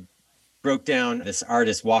episode, I broke down this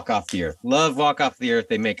artist, Walk Off the Earth. Love Walk Off the Earth.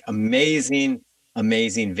 They make amazing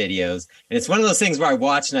videos. And it's one of those things where I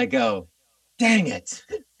watch and I go, dang it.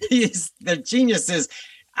 They're geniuses.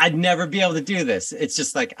 I'd never be able to do this. It's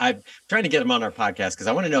just like, I'm trying to get them on our podcast because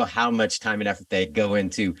I want to know how much time and effort they go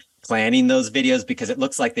into planning those videos, because it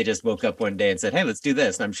looks like they just woke up one day and said, hey, let's do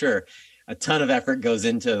this. And I'm sure a ton of effort goes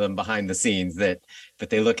into them behind the scenes, but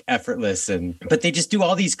they look effortless, but they just do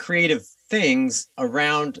all these creative things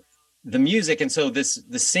around the music. And so the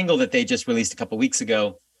single that they just released a couple of weeks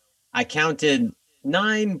ago, I counted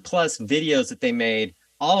 9+ videos that they made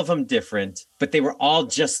all of them different, but they were all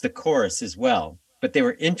just the chorus as well. But they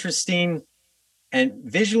were interesting and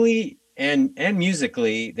visually and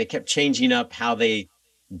musically, they kept changing up how they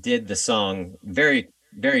did the song. Very,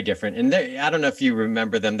 very different. And I don't know if you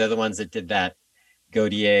remember them. They're the ones that did that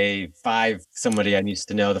Godier five, somebody I used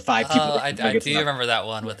to know, the five people. I do remember that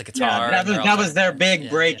one with the Yeah, guitar. And they're all that was trying, their big yeah,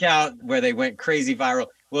 yeah. breakout where they went crazy viral.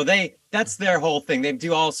 Well, that's their whole thing. They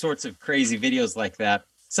do all sorts of crazy videos like that.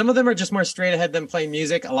 Some of them are just more straight ahead them playing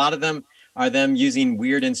music. A lot of them are them using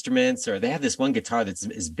weird instruments, or they have this one guitar that's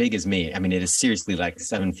as big as me. I mean, it is seriously like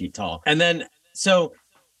 7 feet tall. And then so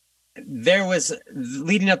there was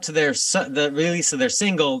leading up to the release of their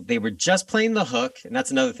single, they were just playing the hook, and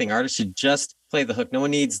that's another thing. Artists should just play the hook. No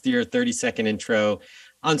one needs your 30-second intro.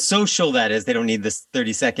 On social, that is, they don't need this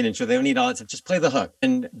 30-second intro. They don't need all that stuff. Just play the hook.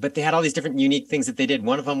 But they had all these different unique things that they did.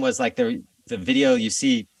 One of them was like the video you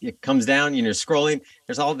see, it comes down, you're scrolling.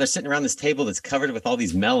 They're sitting around this table that's covered with all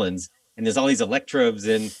these melons, and there's all these electrodes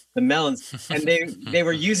in the melons, and they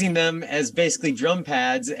were using them as basically drum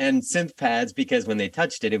pads and synth pads, because when they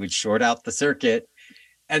touched it, it would short out the circuit.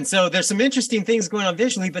 And so there's some interesting things going on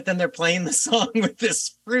visually, but then they're playing the song with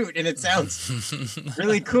this fruit, and it sounds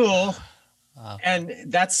really cool. Wow. And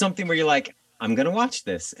that's something where you're like, I'm going to watch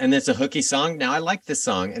this. And it's a hooky song. Now I like this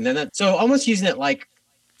song. And then so almost using it like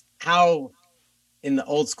how in the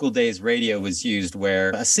old school days radio was used,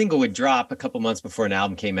 where a single would drop a couple months before an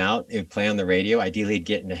album came out. It would play on the radio. Ideally, it'd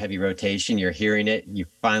get into heavy rotation. You're hearing it. You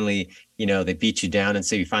finally, they beat you down. And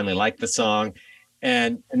so you finally like the song.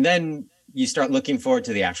 And then you start looking forward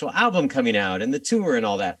to the actual album coming out and the tour and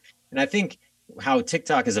all that. And I think how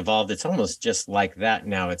TikTok has evolved, it's almost just like that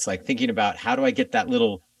now. It's like thinking about, how do I get that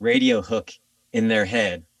little radio hook in their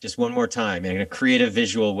head just one more time in a creative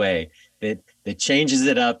visual way that changes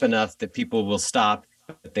it up enough that people will stop,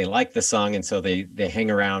 but they like the song, and so they hang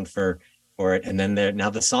around for it. And then now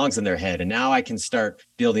the song's in their head, and now I can start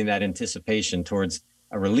building that anticipation towards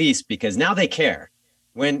a release, because now they care.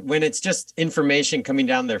 When it's just information coming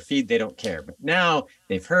down their feed, they don't care. But now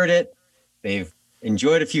they've heard it, they've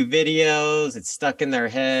enjoyed a few videos, it's stuck in their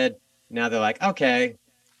head. Now they're like, okay,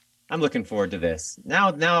 I'm looking forward to this.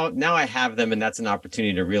 Now I have them, and that's an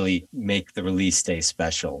opportunity to really make the release day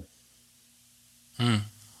special.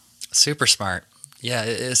 Super smart. Yeah,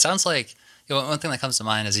 it sounds like, one thing that comes to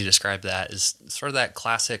mind as you describe that is sort of that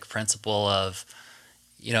classic principle of,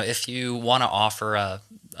 if you want to offer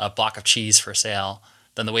a block of cheese for sale,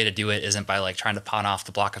 then the way to do it isn't by like trying to pawn off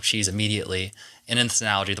the block of cheese immediately. And in this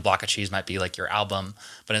analogy, the block of cheese might be like your album,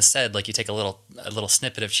 but instead, like, you take a little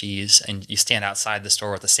snippet of cheese and you stand outside the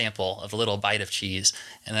store with a sample of a little bite of cheese,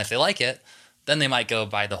 and if they like it, then they might go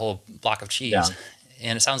buy the whole block of cheese. Yeah.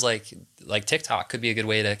 And it sounds like TikTok could be a good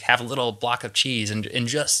way to have a little block of cheese and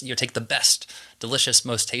just take the best, delicious,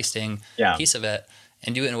 most tasting piece of it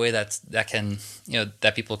and do it in a way that can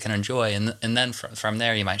that people can enjoy, and then from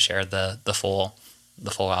there you might share the full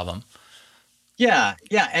album. Yeah,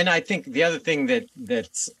 and I think the other thing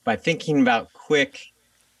that's by thinking about quick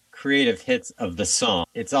creative hits of the song,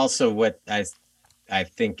 it's also what I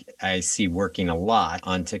think I see working a lot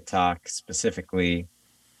on TikTok specifically,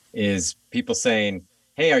 is people saying,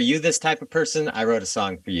 hey, are you this type of person? I wrote a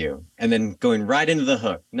song for you. And then going right into the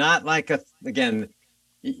hook. Not like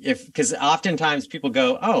because oftentimes people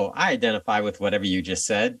go, oh, I identify with whatever you just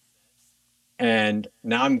said, and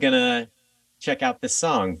now I'm going to check out this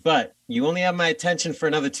song. But you only have my attention for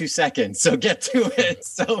another 2 seconds, so get to it.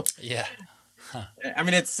 So yeah. Huh. I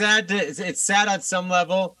mean, it's sad on some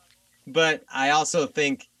level, but I also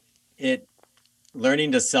think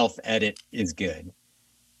learning to self-edit is good.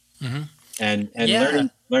 Mm-hmm.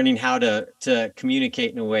 And learning how to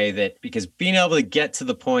communicate in a way that, because being able to get to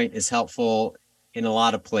the point is helpful in a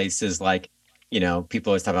lot of places. Like,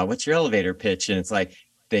 people always talk about, what's your elevator pitch? And it's like,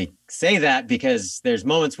 they say that because there's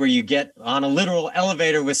moments where you get on a literal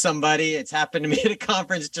elevator with somebody. It's happened to me at a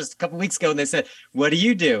conference just a couple of weeks ago, and they said, what do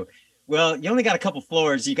you do? Well, you only got a couple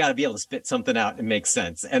floors. You got to be able to spit something out and make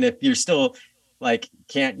sense. And if you're still like,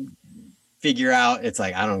 can't figure out, it's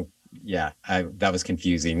like, that was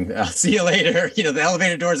confusing. I'll see you later. The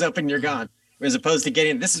elevator door's open, you're gone. As opposed to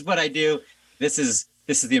getting, this is what I do. This is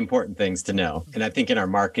the important things to know. And I think in our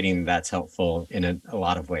marketing, that's helpful in a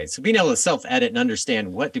lot of ways. So being able to self-edit and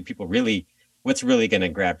understand what's really going to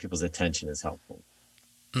grab people's attention is helpful.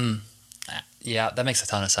 Yeah, that makes a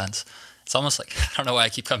ton of sense. It's almost like, I don't know why I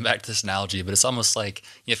keep coming back to this analogy, but it's almost like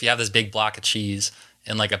if you have this big block of cheese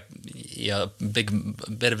and like a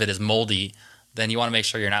big bit of it is moldy, then you want to make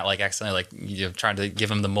sure you're not like accidentally like trying to give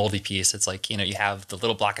them the moldy piece. It's like, you have the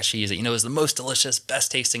little block of cheese that is the most delicious,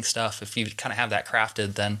 best tasting stuff. If you kind of have that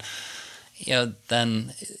crafted,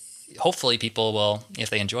 then hopefully people will, if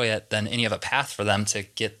they enjoy it, then and you have a path for them to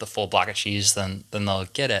get the full block of cheese, then they'll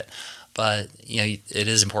get it. But it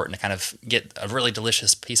is important to kind of get a really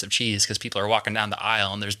delicious piece of cheese because people are walking down the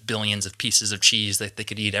aisle and there's billions of pieces of cheese that they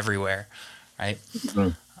could eat everywhere, right?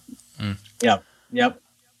 Mm. Mm. Yep.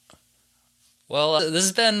 Well, this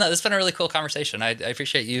has been a really cool conversation. I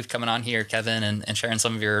appreciate you coming on here, Kevin, and sharing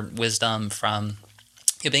some of your wisdom from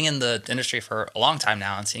being in the industry for a long time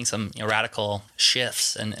now and seeing some radical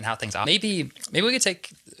shifts and how things are. Maybe we could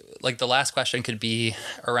take, like, the last question could be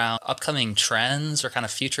around upcoming trends or kind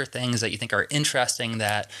of future things that you think are interesting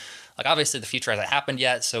that, like, obviously the future hasn't happened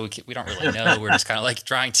yet, so we don't really know. We're just kind of like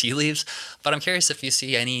drawing tea leaves. But I'm curious if you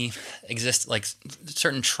see any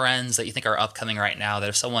certain trends that you think are upcoming right now that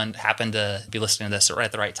if someone happened to be listening to this right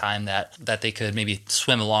at the right time, that they could maybe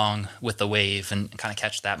swim along with the wave and kind of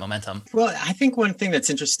catch that momentum. Well, I think one thing that's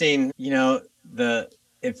interesting,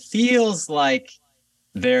 it feels like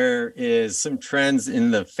there is some trends in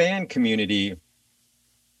the fan community,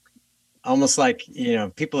 almost like,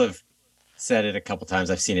 people have said it a couple times.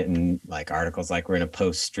 I've seen it in like articles, like we're in a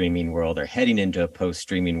post-streaming world or heading into a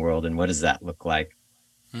post-streaming world. And what does that look like?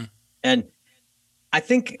 And I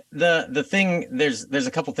think the thing, there's a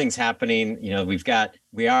couple things happening.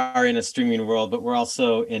 We are in a streaming world, but we're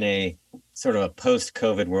also in a sort of a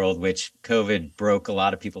post-COVID world, which COVID broke a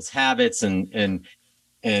lot of people's habits and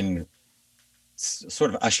sort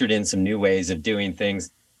of ushered in some new ways of doing things.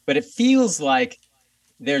 But it feels like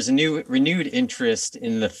there's a renewed interest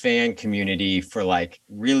in the fan community for like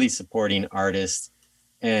really supporting artists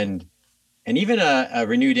and even a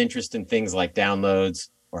renewed interest in things like downloads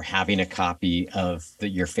or having a copy of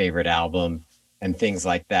your favorite album and things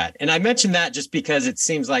like that. And I mentioned that just because it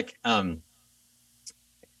seems like that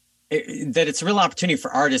it's a real opportunity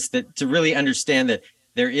for artists to really understand that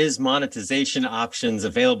there is monetization options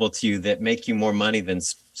available to you that make you more money than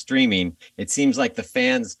streaming. It seems like the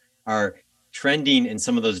fans are trending in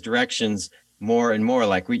some of those directions more and more.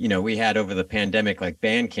 Like we had over the pandemic, like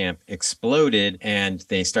Bandcamp exploded and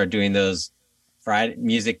they started doing those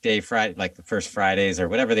Music Day Friday, like the first Fridays or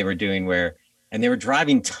whatever they were doing, and they were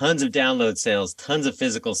driving tons of download sales, tons of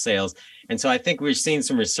physical sales. And so I think we're seeing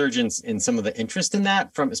some resurgence in some of the interest in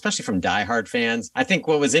that, especially from diehard fans. I think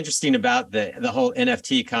what was interesting about the whole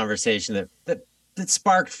NFT conversation that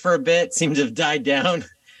sparked for a bit, seemed to have died down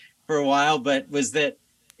for a while, but was that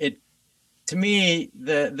to me,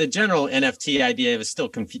 the general NFT idea was still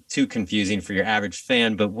too confusing for your average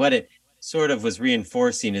fan. But what it sort of was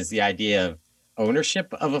reinforcing is the idea of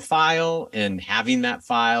ownership of a file and having that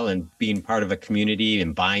file and being part of a community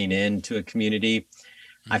and buying into a community.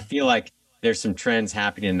 I feel like there's some trends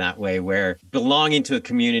happening in that way where belonging to a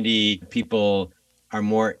community, people are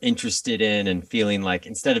more interested in and feeling like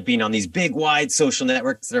instead of being on these big, wide social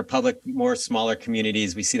networks that are public, more smaller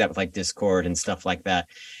communities. We see that with like Discord and stuff like that.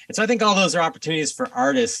 And so I think all those are opportunities for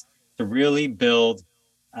artists to really build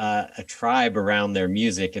a tribe around their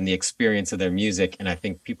music and the experience of their music. And I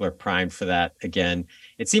think people are primed for that again.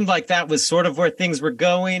 It seemed like that was sort of where things were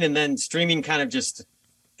going. And then streaming kind of just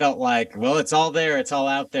felt like, well, it's all there, it's all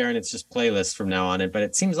out there, and it's just playlists from now on. But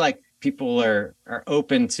it seems like people are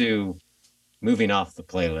open to moving off the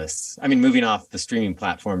playlists. I mean, moving off the streaming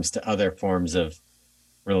platforms to other forms of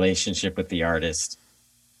relationship with the artist.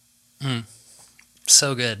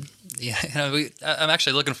 So good. Yeah, I'm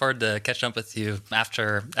actually looking forward to catching up with you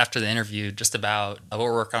after the interview, just about what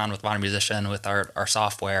we're working on with Modern Musician with our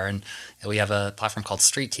software. And we have a platform called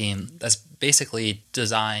Street Team that's basically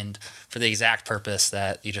designed for the exact purpose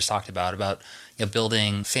that you just talked about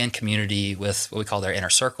building fan community with what we call their inner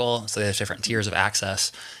circle. So there's different tiers of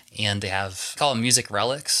access, and they call them music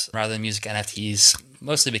relics rather than music NFTs.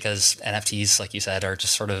 Mostly because NFTs, like you said, are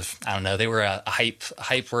just sort of, I don't know, they were a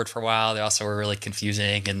hype word for a while. They also were really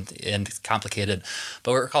confusing and complicated.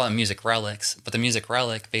 But we're calling them music relics. But the music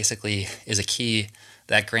relic basically is a key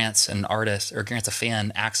that grants an artist or grants a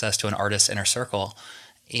fan access to an artist's inner circle.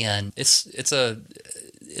 And it's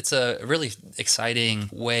a really exciting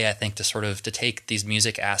way, I think, to take these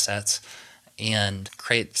music assets and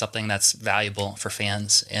create something that's valuable for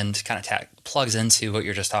fans and kind of plugs into what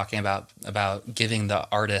you're just talking about giving the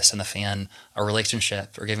artist and the fan a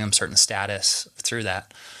relationship or giving them certain status through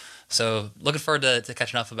that. So looking forward to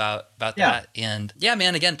catching up about that. And yeah,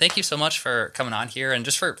 man, again, thank you so much for coming on here and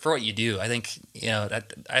just for what you do. I think, I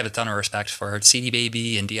have a ton of respect for CD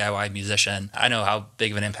Baby and DIY Musician. I know how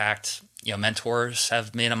big of an impact mentors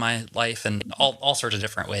have made on my life in all sorts of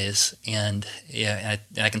different ways. And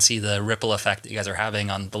I can see the ripple effect that you guys are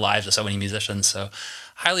having on the lives of so many musicians. So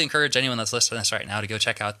highly encourage anyone that's listening to this right now to go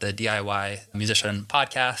check out the DIY Musician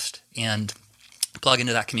podcast and plug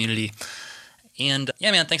into that community. And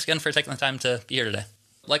yeah, man, thanks again for taking the time to be here today.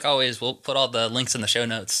 Like always, we'll put all the links in the show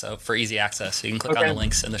notes, so for easy access. So you can click on the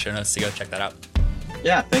links in the show notes to go check that out.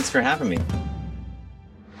 Yeah, thanks for having me.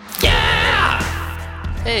 Yeah!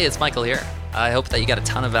 Hey, it's Michael here. I hope that you got a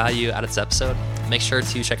ton of value out of this episode. Make sure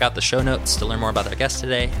to check out the show notes to learn more about our guest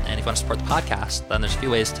today. And if you want to support the podcast, then there's a few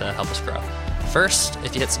ways to help us grow. First,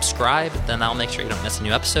 if you hit subscribe, then that'll make sure you don't miss a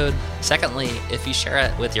new episode. Secondly, if you share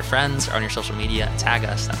it with your friends or on your social media and tag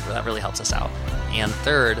us, that really helps us out. And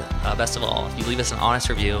third, best of all, if you leave us an honest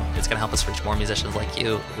review, it's going to help us reach more musicians like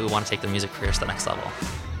you who want to take their music careers to the next level.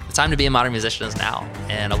 The time to be a modern musician is now,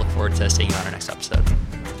 and I look forward to seeing you on our next episode.